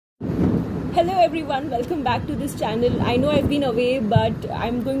Hello everyone, welcome back to this channel. I know I've been away, but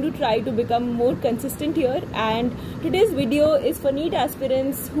I'm going to try to become more consistent here, and today's video is for NEET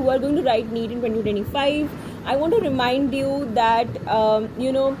aspirants who are going to write NEET in 2025. I want to remind you that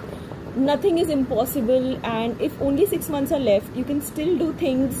nothing is impossible, and if only 6 months are left, you can still do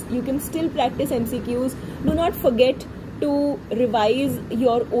things, you can still practice MCQs. Do not forget to revise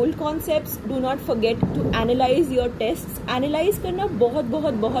your old concepts. Do not forget to analyze your tests. Analyze करना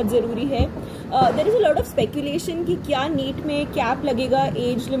बहुत ज़रूरी है. There is a lot of speculation कि क्या NEET में cap लगेगा,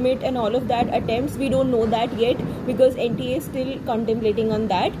 age limit and all of that attempts. We don't know that yet because NTA is still contemplating on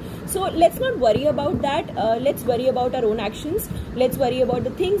that. So let's not worry about that. Let's worry about our own actions. Let's worry about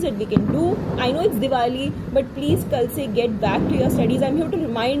the things that we can do. I know it's Diwali, but please कल से get back to your studies. I'm here to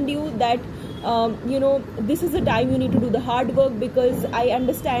remind you that this is the time you need to do the hard work, because I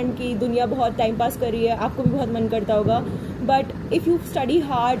understand कि दुनिया बहुत time pass कर रही है, आपको भी बहुत मन करता होगा, but if you study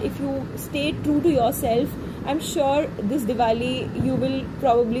hard, if you stay true to yourself, I'm sure this Diwali you will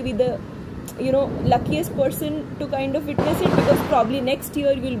probably be the luckiest person to kind of witness it, because probably next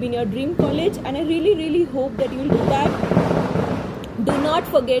year you will be in your dream college, and I really hope that you will do that. Do not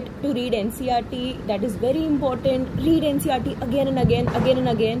forget to read NCERT. That is very important. Read NCERT again and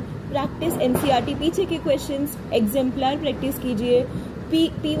again. Practice NCERT. पीछे के questions exemplar practice कीजिए.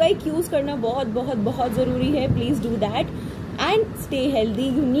 PYQs करना बहुत ज़रूरी है. Please do that. And stay healthy.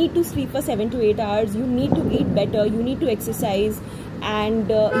 You need to sleep for 7 to 8 hours. You need to eat better. You need to exercise. And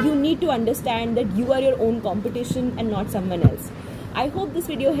you need to understand that you are your own competition and not someone else. I hope this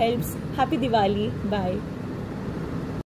video helps. Happy Diwali. Bye.